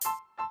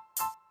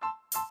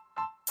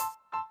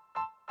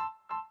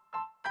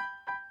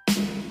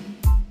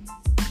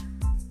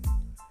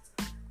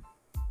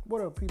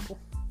What up, people?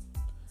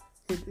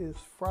 It is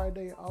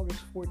Friday,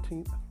 August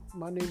 14th.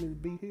 My name is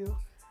B Hill,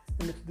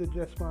 and this is the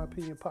Just My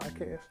Opinion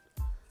podcast.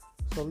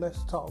 So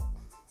let's talk.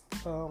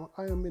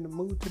 I am in the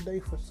mood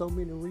today for so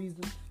many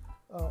reasons,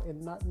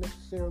 and not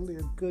necessarily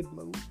a good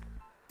mood.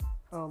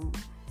 I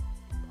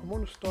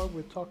want to start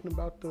with talking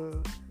about the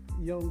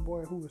young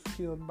boy who was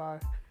killed by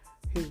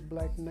his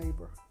black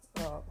neighbor.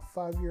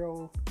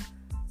 5-year-old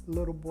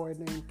little boy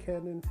named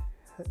Cannon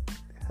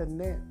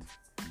Hanant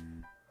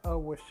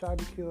was shot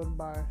and killed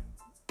by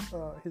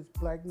his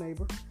black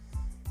neighbor.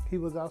 He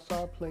was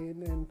outside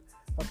playing, and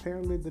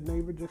apparently the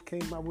neighbor just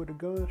came out with a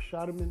gun,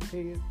 shot him in the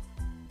head,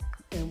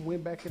 and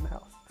went back in the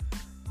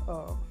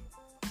house.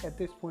 At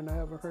this point, I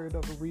haven't heard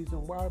of a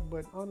reason why,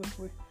 but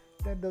honestly,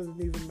 that doesn't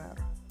even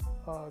matter.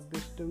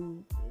 This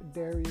dude,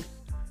 Darius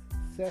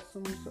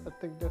Sessoms, I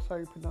think that's how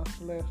you pronounce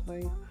the last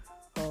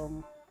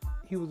name,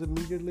 he was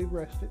immediately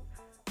arrested,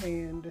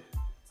 and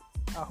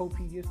I hope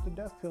he gets the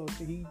death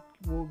penalty. He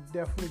will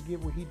definitely get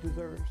what he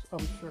deserves,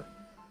 I'm sure.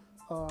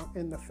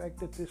 And the fact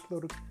that this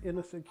little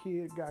innocent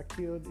kid got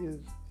killed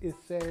is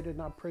sad, and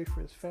I pray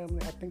for his family.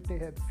 I think they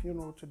had the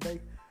funeral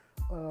today.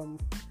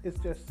 It's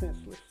just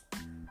senseless.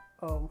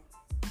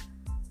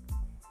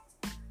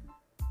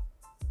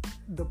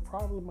 The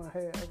problem I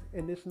have,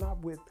 and it's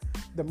not with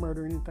the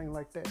murder or anything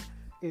like that,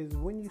 is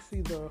when you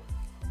see the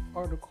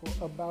article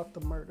about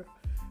the murder,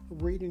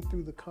 reading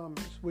through the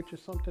comments, which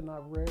is something I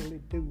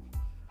rarely do,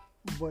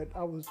 but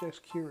I was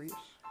just curious.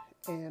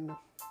 And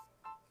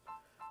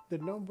the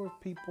number of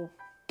people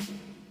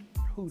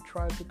who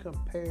try to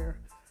compare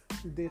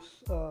this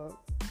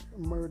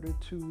murder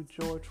to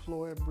George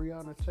Floyd,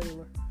 Breonna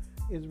Taylor,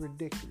 is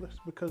ridiculous,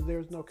 because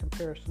there's no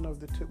comparison of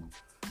the two.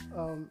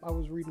 I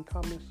was reading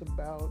comments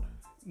about,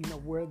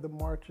 where the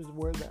marches,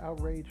 where the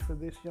outrage for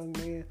this young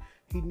man.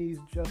 He needs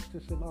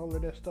justice and all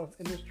of that stuff.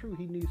 And it's true,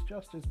 he needs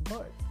justice,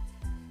 but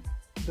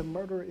the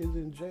murderer is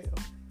in jail.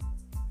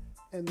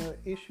 And the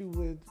issue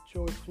with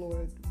George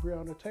Floyd,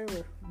 Breonna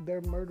Taylor, their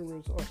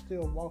murderers are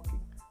still walking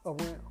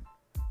around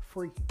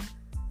free.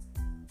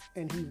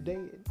 And he's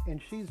dead, and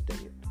she's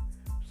dead.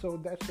 So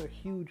that's a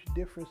huge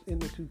difference in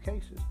the two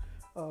cases.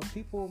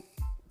 People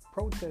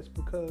protest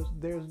because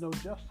there's no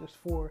justice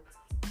for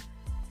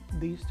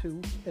these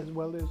two, as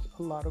well as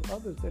a lot of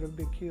others that have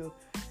been killed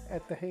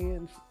at the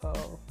hands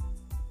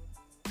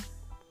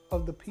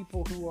of the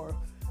people who are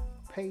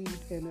paid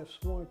and have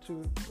sworn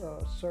to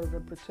serve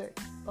and protect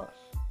us.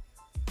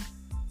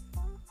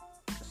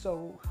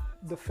 So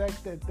the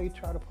fact that they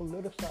try to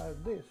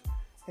politicize this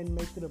and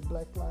make it a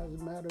Black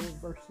Lives Matter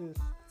versus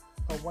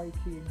a white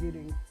kid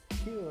getting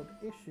killed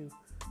issue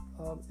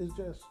is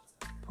just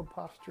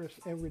preposterous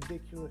and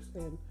ridiculous.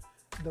 And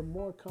the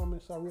more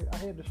comments I read, I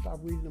had to stop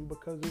reading them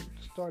because it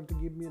started to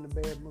get me in a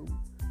bad mood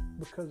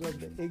because of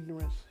the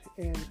ignorance.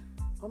 And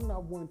I'm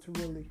not one to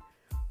really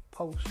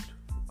post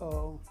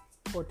or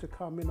to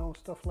comment on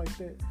stuff like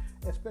that,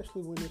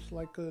 especially when it's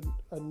like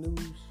a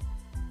news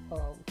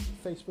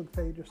Facebook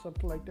page or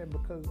something like that,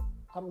 because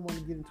I don't want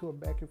to get into a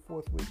back and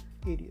forth with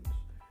idiots.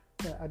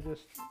 I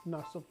just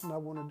not something I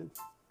want to do.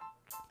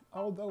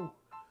 Although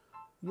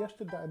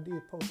yesterday I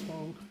did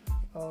postpone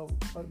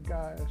a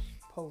guy's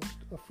post.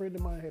 A friend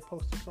of mine had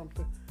posted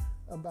something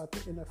about the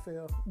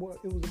NFL. Well,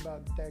 it was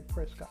about Dak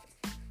Prescott,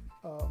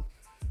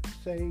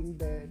 saying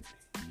that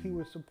he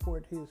would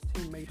support his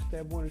teammates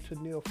that wanted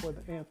to kneel for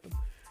the anthem.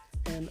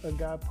 And a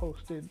guy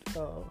posted,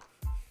 so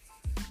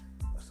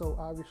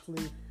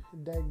obviously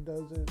Dak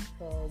doesn't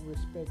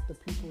respect the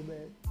people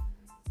that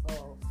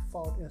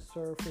fought and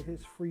served for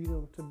his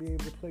freedom to be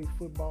able to play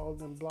football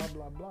and blah,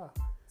 blah, blah.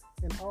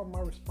 And all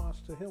my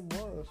response to him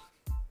was,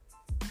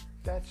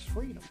 that's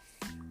freedom.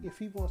 If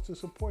he wants to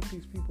support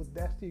these people,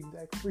 that's the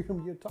exact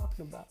freedom you're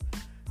talking about.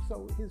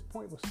 So his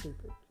point was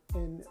stupid.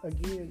 And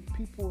again,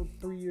 people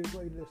 3 years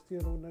later that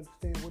still don't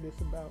understand what it's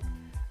about,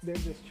 they're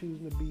just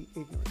choosing to be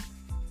ignorant.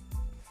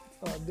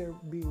 They're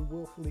being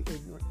willfully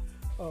ignorant.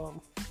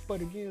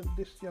 But again,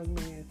 this young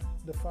man,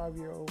 the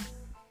 5-year-old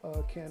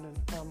Cannon,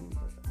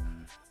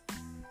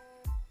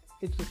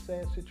 it's a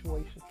sad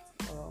situation.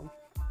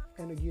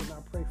 And again,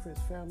 I pray for his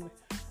family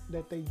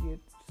that they get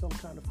some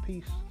kind of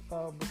peace,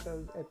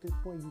 because at this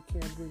point you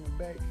can't bring him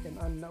back. And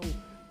I know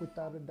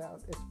without a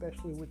doubt,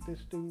 especially with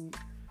this dude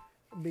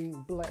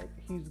being black,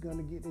 he's going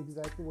to get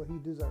exactly what he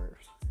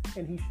deserves.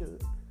 And he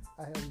should.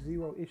 I have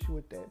zero issue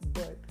with that.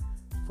 But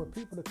for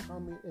people to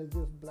comment as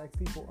if black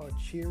people are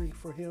cheering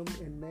for him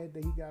and mad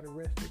that he got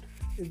arrested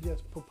is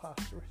just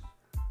preposterous.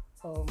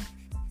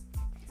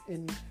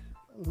 And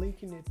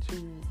linking it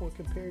to, or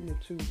comparing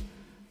it to,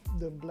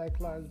 the Black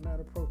Lives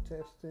Matter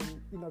protests,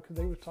 and because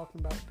they were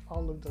talking about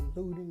all of the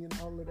looting and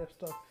all of that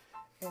stuff.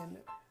 And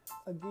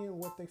again,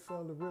 what they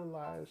failed to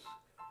realize,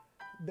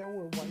 there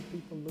were white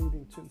people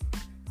looting too,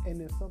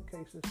 and in some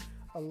cases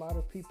a lot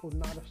of people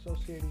not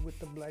associated with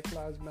the Black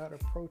Lives Matter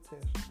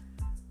protests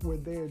were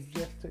there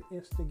just to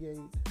instigate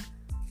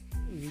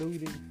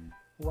looting,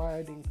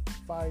 rioting,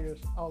 fires,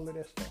 all of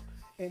that stuff.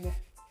 And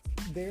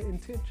their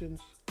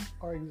intentions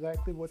are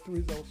exactly what the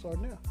results are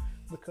now,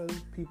 because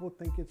people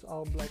think it's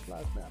all Black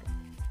Lives Matter.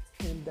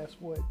 and that's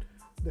what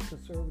the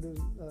conservative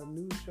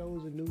news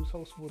shows and news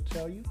hosts will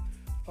tell you.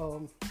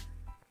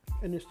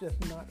 And it's just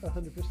not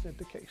 100%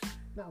 the case.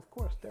 Now, of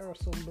course, there are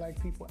some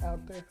black people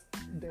out there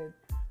that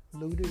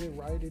looted and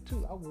rioted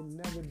too. I will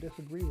never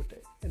disagree with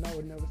that, and I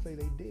would never say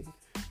they didn't,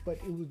 but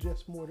it was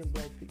just more than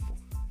black people,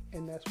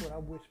 and that's what I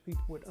wish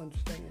people would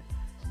understand.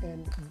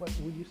 But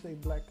when you say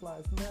Black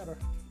Lives Matter,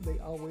 they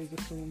always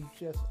assume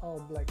just all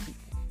black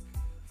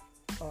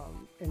people,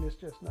 and it's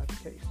just not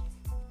the case.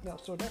 Now,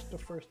 so that's the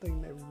first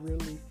thing that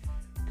really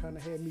kind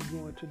of had me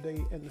going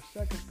today, and the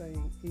second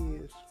thing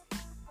is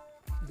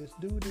this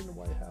dude in the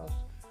White House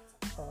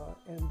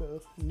and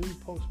the new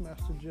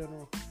Postmaster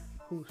General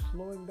who's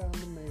slowing down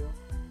the mail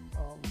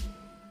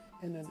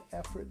in an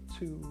effort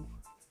to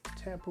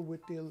tamper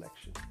with the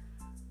election.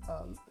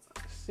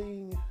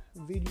 Seeing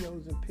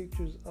videos and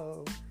pictures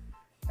of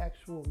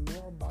actual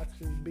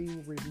mailboxes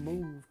being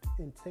removed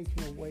and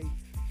taken away,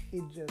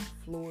 it just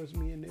floors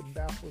me and it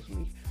baffles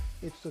me.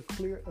 It's a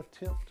clear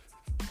attempt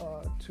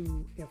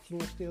to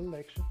influence the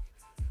election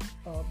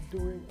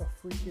during a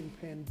freaking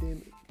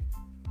pandemic.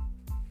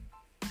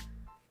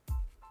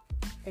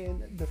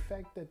 And the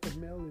fact that the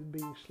mail is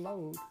being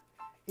slowed,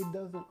 it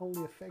doesn't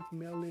only affect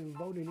mail-in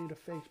voting, it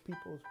affects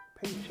people's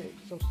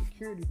paychecks, Social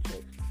Security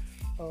checks,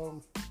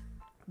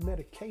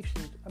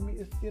 medications. I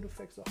mean, it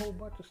affects a whole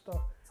bunch of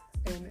stuff.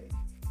 And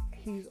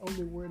he's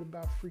only worried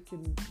about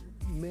freaking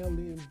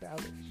mail-in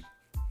ballots.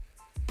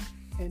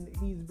 And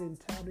he's been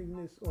touting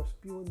this or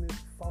spewing this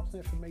false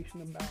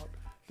information about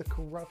the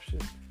corruption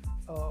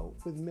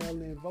with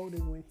mail-in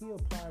voting when he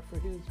applied for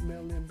his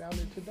mail-in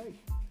ballot today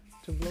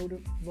to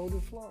vote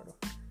in Florida.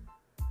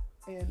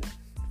 And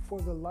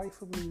for the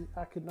life of me,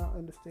 I could not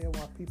understand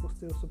why people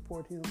still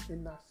support him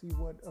and not see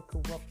what a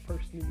corrupt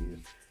person he is.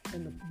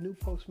 And the new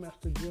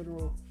Postmaster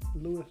General,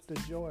 Louis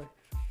DeJoy,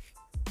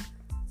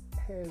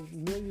 has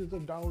millions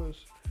of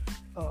dollars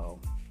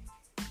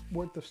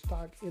worth of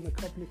stock in a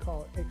company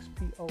called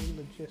XPO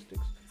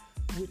Logistics,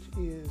 which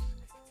is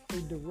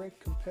a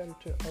direct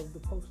competitor of the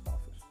post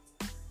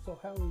office. So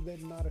how is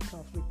that not a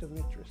conflict of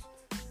interest?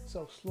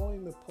 So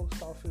slowing the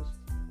post office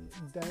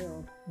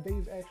down,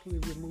 they've actually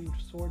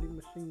removed sorting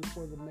machines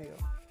for the mail.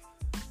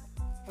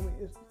 I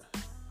mean,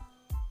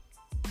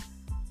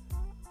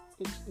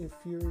 it's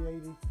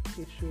infuriating.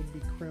 It should be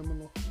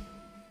criminal.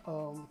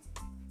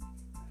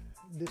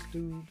 This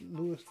dude,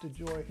 Louis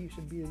DeJoy, he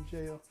should be in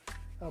jail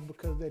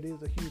because that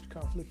is a huge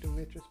conflict of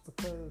interest,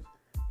 because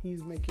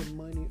he's making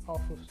money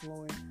off of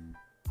slowing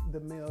the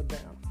mail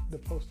down, the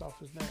post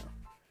office down.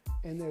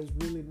 And there's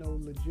really no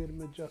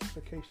legitimate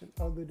justification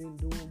other than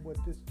doing what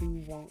this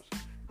dude wants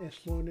and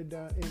slowing it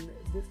down. And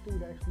this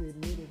dude actually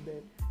admitted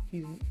that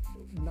he's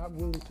not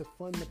willing to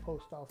fund the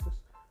post office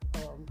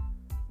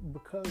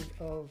because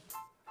of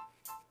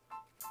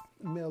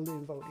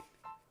mail-in voting.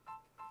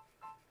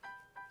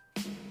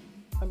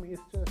 I mean,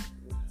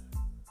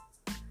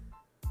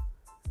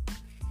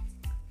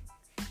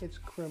 it's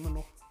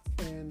criminal,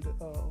 and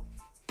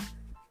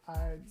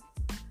I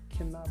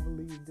cannot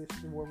believe this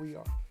is where we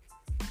are.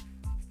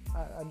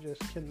 I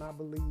just cannot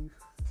believe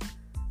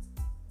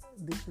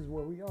this is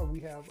where we are. We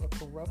have a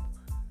corrupt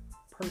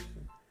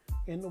person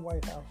in the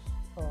White House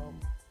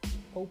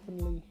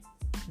openly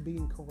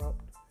being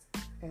corrupt,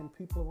 and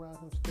people around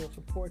him still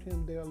support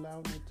him. They're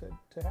allowing it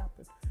to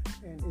happen,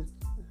 and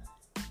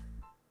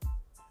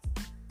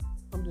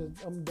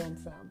I'm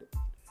dumbfounded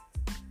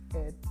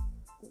at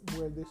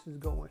where this is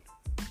going,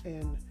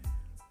 and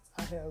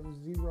I have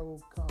zero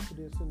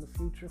confidence in the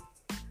future.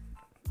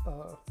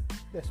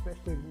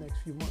 Especially the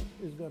next few months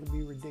is going to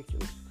be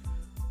ridiculous,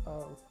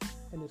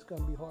 and it's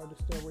going to be hard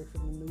to stay away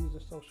from the news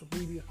and social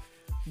media.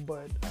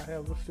 But I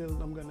have a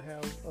feeling I'm going to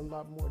have a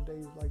lot more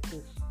days like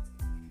this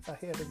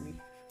ahead of me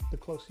the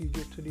closer you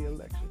get to the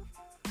election.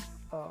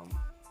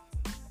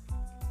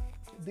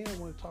 Then I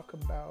want to talk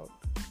about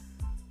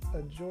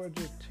a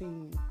Georgia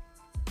teen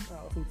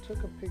who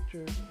took a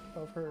picture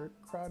of her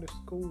crowded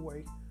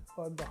schoolway,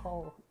 the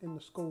hall in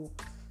the school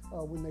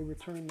when they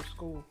returned to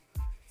school.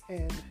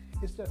 And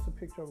it's just a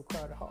picture of a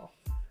crowded hall.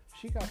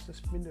 She got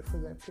suspended for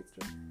that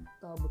picture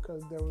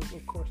because there was,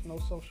 of course, no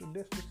social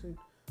distancing,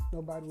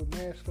 nobody with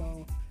masks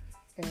on,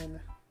 and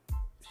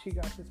she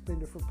got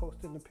suspended for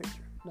posting the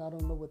picture. Now, I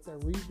don't know what their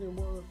reasoning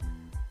was,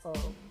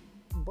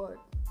 but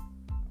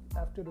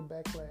after the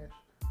backlash,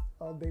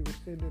 they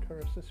rescinded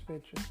her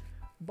suspension.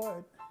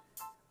 But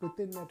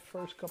within that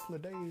first couple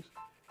of days,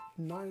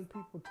 9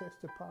 people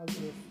tested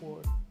positive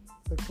for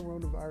the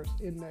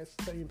coronavirus in that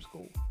same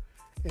school.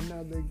 And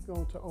now they're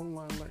going to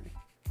online learning.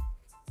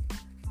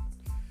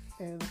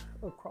 And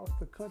across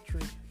the country,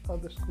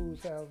 other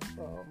schools have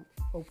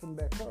opened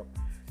back up.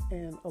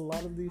 And a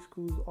lot of these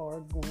schools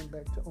are going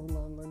back to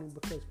online learning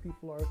because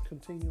people are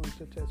continuing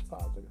to test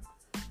positive.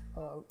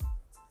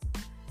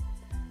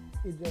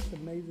 It just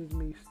amazes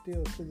me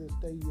still to this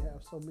day you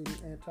have so many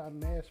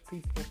anti-mask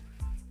people.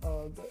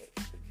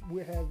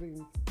 We're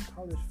having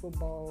college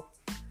football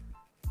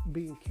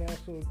being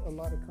canceled. A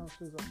lot of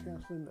conferences are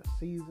canceling the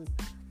season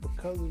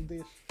because of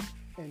this,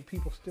 and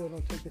people still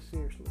don't take it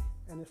seriously.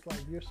 And it's like,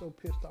 you're so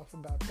pissed off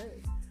about that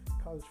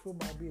college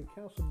football being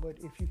canceled, but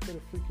if you could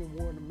have freaking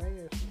worn a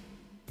mask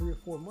 3 or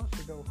 4 months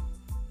ago,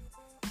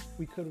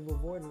 we could have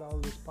avoided all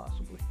this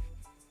possibly.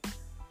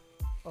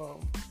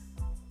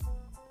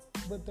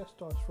 But that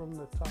starts from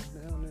the top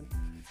down,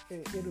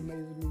 and it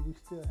amazes me we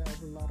still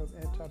have a lot of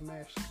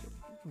anti-mask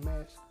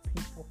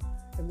people.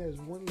 And there's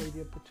one lady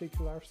in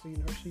particular, I've seen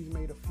her, she's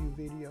made a few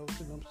videos,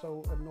 and I'm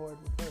so annoyed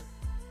with her.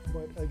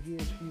 But again,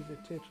 she's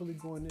intentionally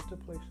going into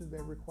places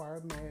that require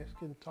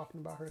masks and talking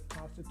about her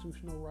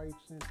constitutional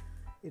rights, and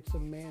it's a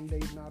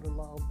mandate, not a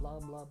law, blah,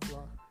 blah,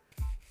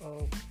 blah.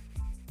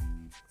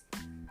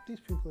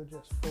 These people are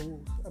just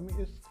fools. I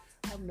mean,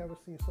 I've never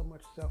seen so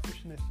much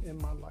selfishness in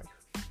my life.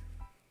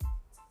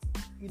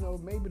 You know,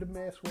 maybe the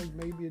mask works,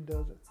 maybe it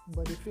doesn't.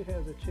 But if it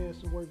has a chance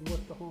to work,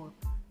 what's the harm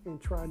in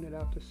trying it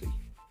out to see?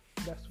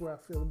 That's where I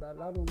feel about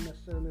it. I don't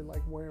necessarily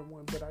like wearing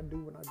one, but I do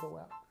when I go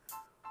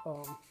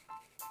out.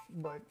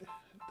 But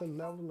the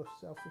level of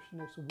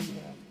selfishness we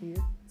have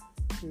here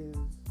is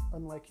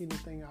unlike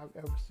anything I've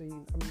ever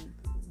seen. I mean,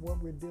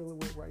 what we're dealing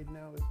with right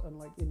now is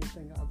unlike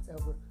anything I've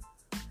ever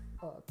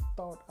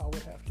thought I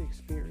would have to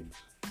experience.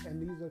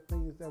 And these are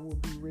things that will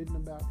be written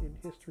about in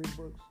history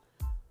books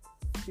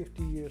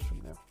 50 years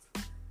from now.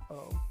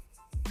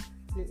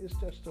 It's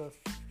just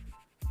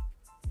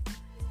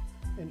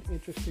an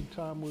interesting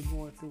time we're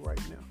going through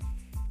right now.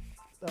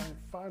 And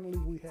finally,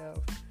 we have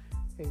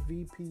a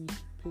VP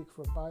pick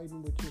for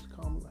Biden, which is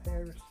Kamala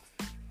Harris.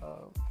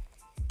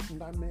 I'm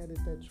not mad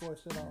at that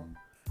choice at all.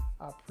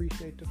 I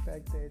appreciate the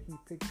fact that he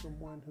picked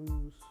someone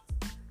who's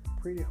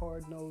pretty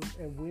hard-nosed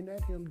and went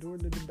at him during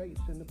the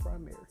debates in the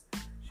primary.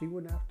 She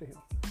went after him.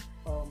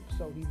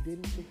 So he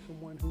didn't pick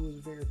someone who was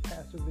very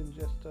passive and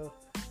just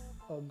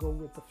go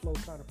with the flow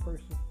kind of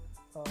person.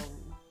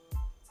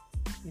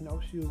 You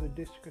know, she was a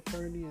district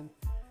attorney, and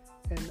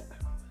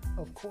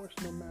of course,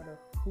 no matter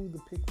who the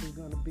pick was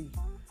going to be,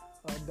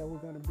 there were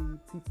going to be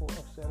people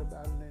upset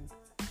about it, and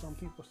some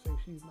people say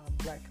she's not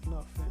black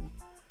enough, and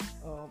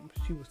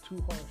she was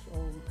too harsh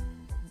on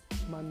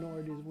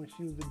minorities when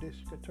she was the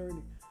district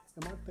attorney.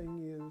 And my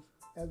thing is,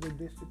 as a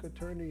district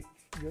attorney,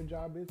 your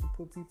job is to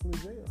put people in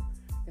jail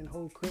and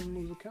hold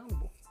criminals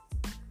accountable.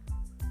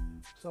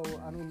 So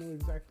I don't know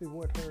exactly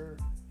what her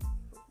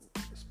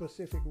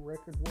specific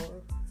record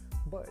was,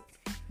 but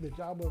the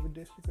job of a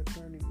district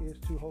attorney is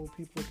to hold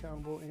people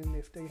accountable, and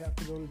if they have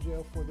to go to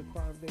jail for the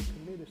crimes they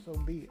committed, so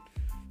be it.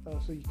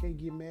 So you can't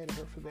get mad at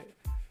her for that.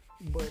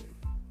 But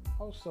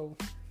also,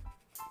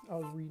 I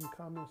was reading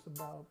comments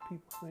about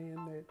people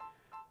saying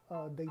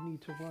that they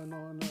need to run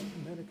on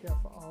Medicare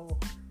for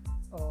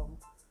all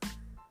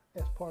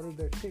as part of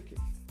their ticket,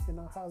 and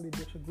I highly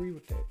disagree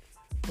with that,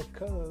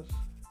 because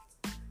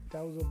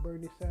that was a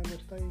Bernie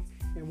Sanders thing,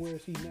 and where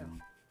is he now?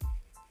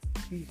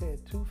 He's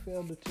had 2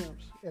 failed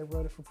attempts at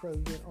running for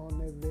president on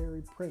that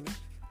very premise,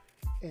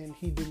 and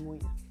he didn't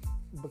win,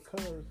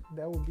 because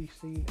that would be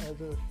seen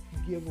as a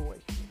giveaway.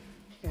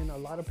 And a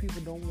lot of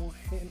people don't want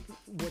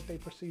what they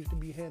perceive to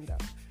be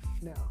handouts.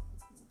 Now,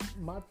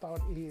 my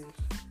thought is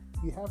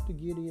you have to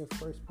get in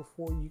first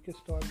before you can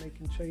start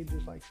making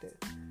changes like that.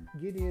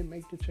 Get in,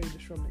 make the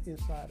changes from the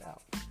inside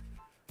out.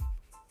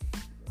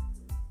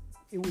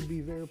 It would be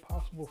very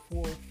possible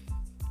for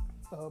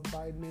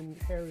Biden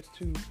and Harris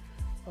to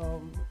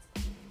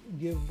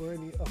give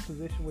Bernie a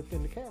position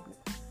within the cabinet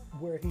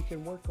where he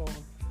can work on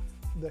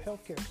the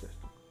healthcare system.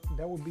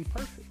 That would be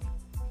perfect.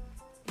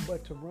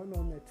 But to run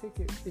on that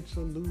ticket, it's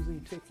a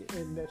losing ticket,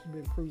 and that's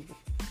been proven.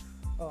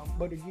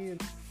 But again,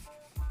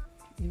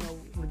 you know,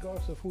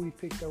 regardless of who he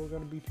picked, there were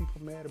going to be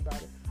people mad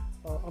about it.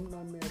 I'm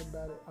not mad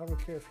about it. I don't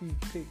care if he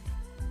picked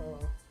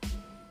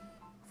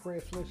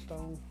Fred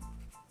Flintstone.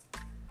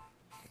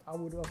 I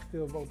would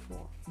still vote for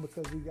him,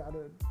 because we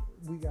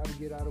gotta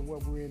get out of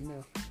what we're in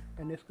now,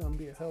 and it's gonna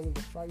be a hell of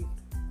a fight.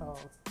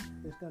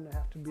 It's gonna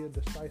have to be a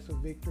decisive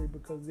victory,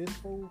 because this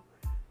fool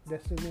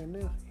that's in there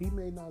now, he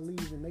may not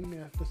leave, and they may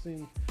have to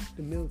send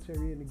the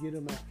military in to get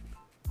him out.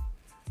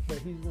 But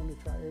he's gonna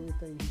try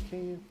everything he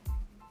can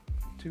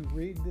to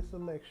rig this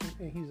election,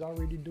 and he's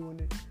already doing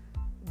it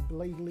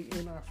blatantly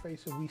in our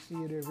face, and we see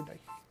it every day.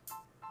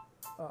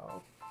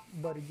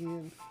 But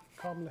again,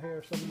 Kamala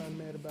Harris, I'm not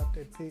mad about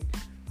that pick.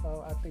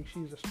 I think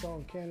she's a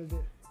strong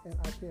candidate, and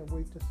I can't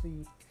wait to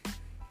see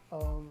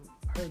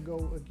her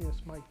go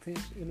against Mike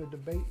Pence in a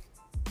debate.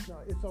 Now,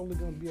 it's only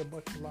going to be a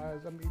bunch of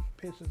lies. I mean,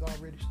 Pence has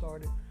already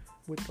started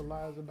with the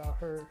lies about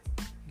her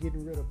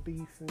getting rid of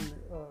beef, and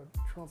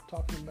Trump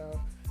talking about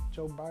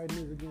Joe Biden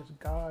is against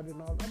God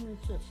and all. I mean,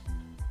 it's just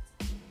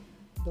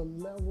the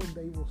level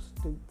they will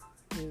stoop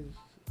is,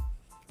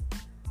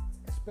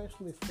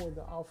 especially for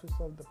the office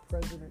of the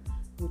president,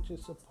 which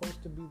is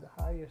supposed to be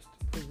the highest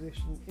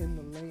position in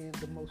the land,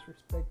 the most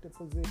respected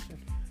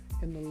position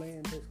in the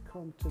land, has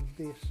come to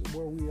this,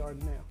 where we are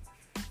now.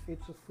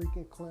 It's a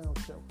freaking clown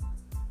show,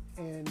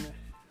 and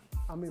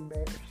I'm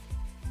embarrassed.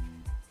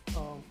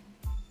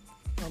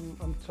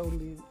 I'm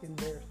totally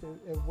embarrassed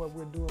at what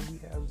we're doing. We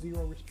have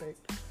zero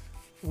respect,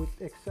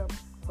 except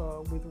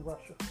with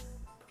Russia.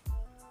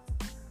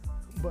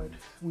 But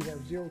we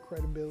have zero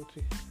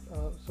credibility,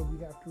 so we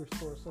have to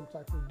restore some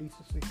type of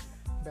decency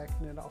back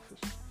in that office.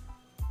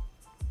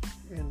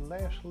 And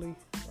lastly,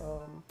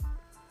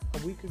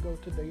 a week ago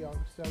today,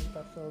 August 7th,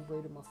 I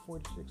celebrated my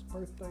 46th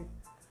birthday.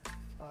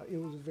 It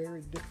was a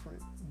very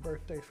different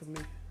birthday for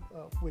me,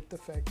 with the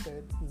fact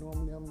that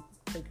normally I'm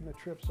taking a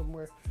trip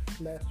somewhere.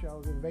 Last year I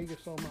was in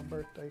Vegas on my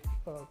birthday.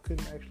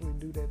 Couldn't actually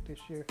do that this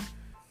year.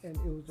 And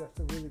it was just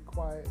a really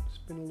quiet,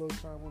 spend a little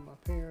time with my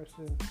parents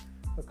and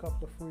a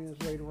couple of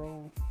friends later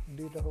on.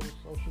 Did the whole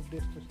social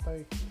distance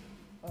thing.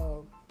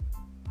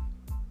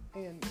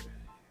 And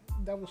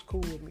that was cool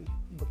with me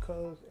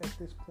because at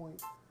this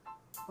point,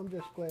 I'm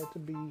just glad to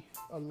be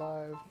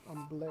alive.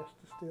 I'm blessed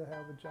to still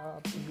have a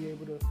job, to be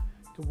able to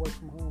work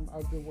from home.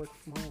 I've been working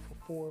from home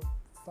for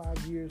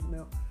 4-5 years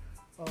now.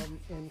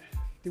 And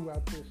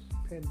throughout this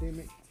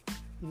pandemic,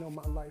 my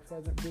life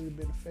hasn't really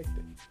been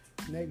affected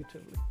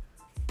negatively.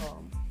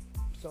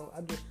 So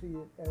I just see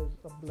it as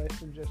a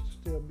blessing just to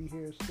still be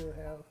here, still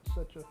have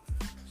such a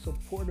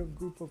supportive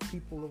group of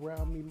people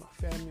around me,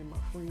 my family, my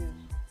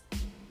friends.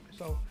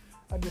 So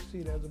I just see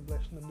it as a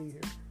blessing to be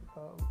here.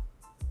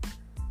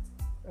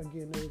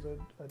 Again, it was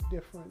a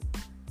different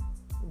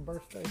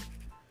birthday,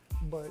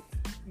 but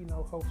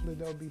hopefully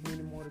there'll be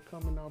many more to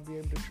come, and I'll be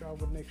able to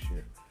travel next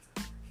year.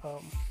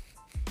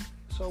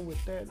 So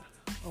with that,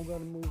 I'm going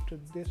to move to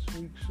this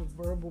week's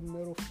verbal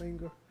middle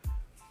finger,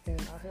 and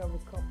I have a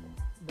couple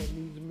that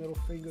needs a middle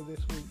finger this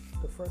week.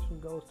 The first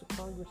one goes to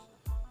Congress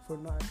for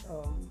not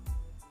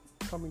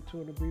coming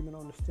to an agreement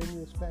on the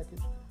stimulus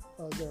package.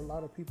 There are a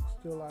lot of people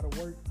still out of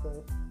work.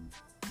 The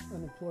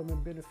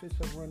unemployment benefits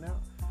have run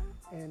out,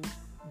 and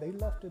they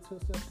left it till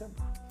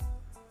September.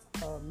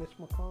 Mitch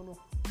McConnell,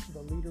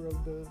 the leader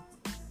of the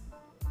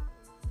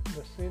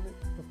Senate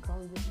of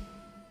Congress,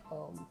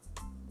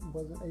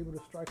 wasn't able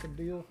to strike a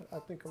deal. I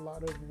think a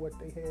lot of what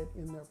they had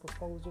in their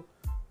proposal,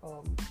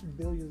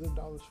 billions of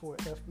dollars for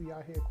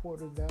FBI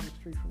headquarters down the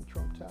street from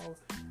Trump Tower,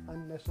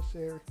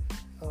 unnecessary.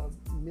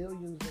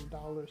 Millions of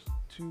dollars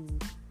to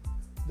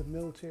the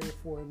military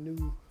for a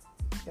new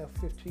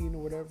F-15 or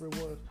whatever it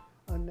was,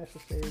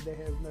 unnecessary. That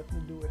has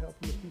nothing to do with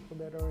helping the people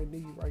that are in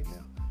need right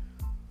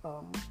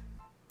now.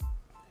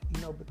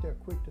 But they're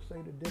quick to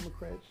say the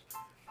Democrats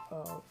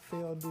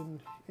failed in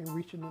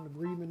reaching an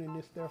agreement and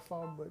it's their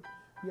fault, but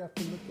you have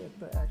to look at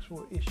the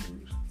actual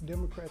issues.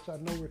 Democrats, I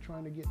know, we're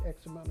trying to get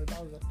X amount of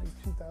dollars, I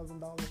think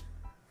 $2,000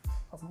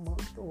 a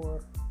month,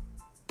 or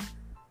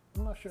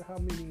I'm not sure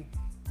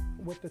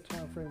what the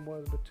time frame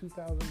was, but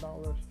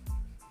 $2,000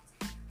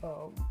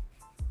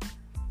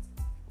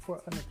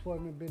 for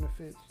unemployment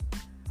benefits.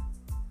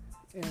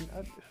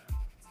 And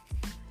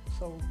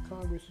so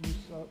Congress, you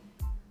suck.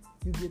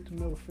 You get the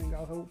middle finger.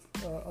 I hope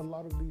a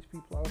lot of these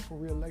people are up for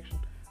re-election.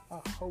 I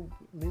hope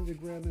Lindsey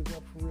Graham is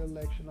up for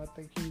re-election. I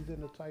think he's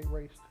in a tight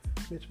race.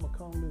 Mitch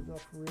McConnell is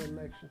up for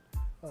re-election.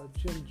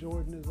 Jim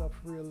Jordan is up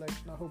for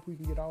re-election. I hope we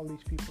can get all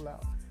these people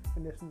out.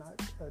 And it's not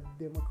a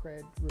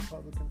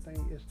Democrat-Republican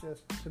thing. It's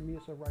just, to me,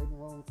 it's a right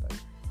and wrong thing.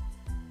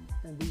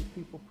 And these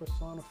people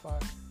personify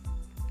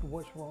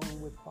what's wrong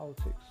with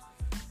politics.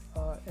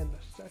 And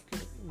the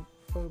second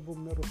verbal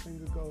middle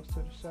finger goes to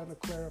the Santa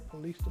Clara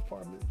Police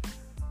Department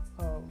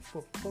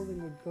for pulling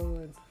a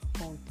gun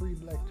on 3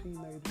 black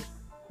teenagers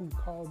who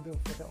called them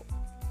for help.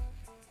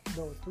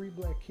 There were 3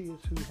 black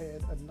kids who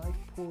had a knife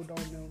pulled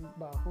on them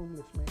by a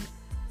homeless man.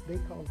 They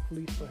called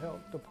police for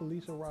help. The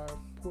police arrived,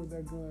 pulled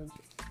their guns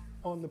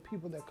on the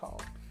people that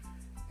called.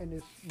 And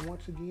it's,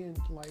 once again,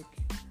 like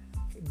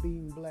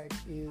being black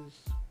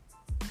is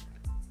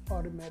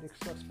automatic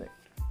suspect.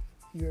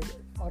 You're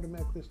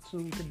automatically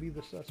assumed to be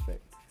the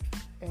suspect.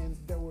 And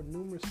there were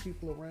numerous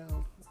people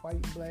around,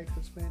 white, black,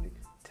 Hispanic,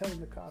 telling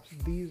the cops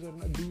these are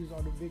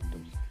the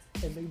victims,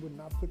 and they would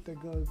not put their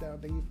guns down.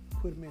 They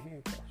put them in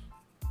handcuffs.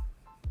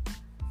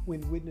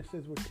 When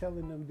witnesses were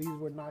telling them these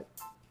were not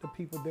the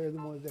people, they're the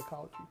ones that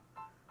called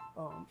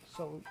you.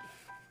 So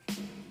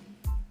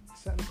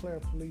Santa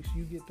Clara Police,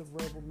 you get the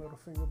verbal middle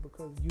finger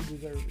because you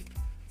deserve it.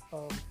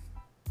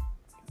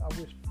 I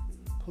wish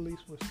police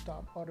would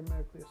stop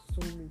automatically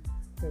assuming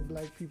that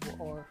black people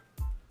are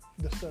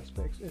the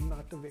suspects and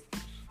not the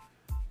victims.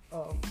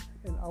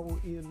 And I will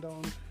end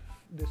on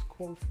this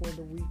quote for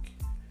the week,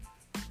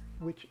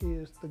 which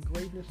is, "The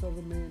greatness of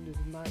a man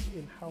is not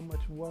in how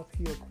much wealth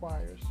he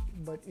acquires,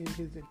 but in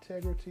his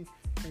integrity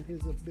and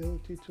his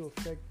ability to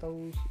affect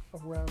those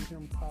around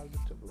him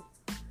positively."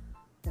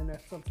 And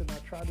that's something I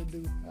try to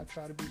do. I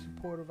try to be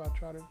supportive. I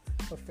try to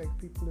affect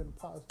people in a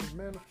positive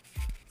manner.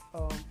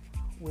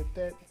 With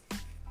that,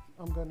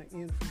 I'm going to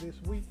end for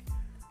this week.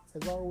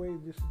 As always,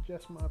 this is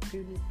just my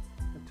opinion.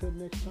 Until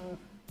next time,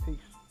 peace.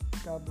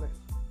 God bless.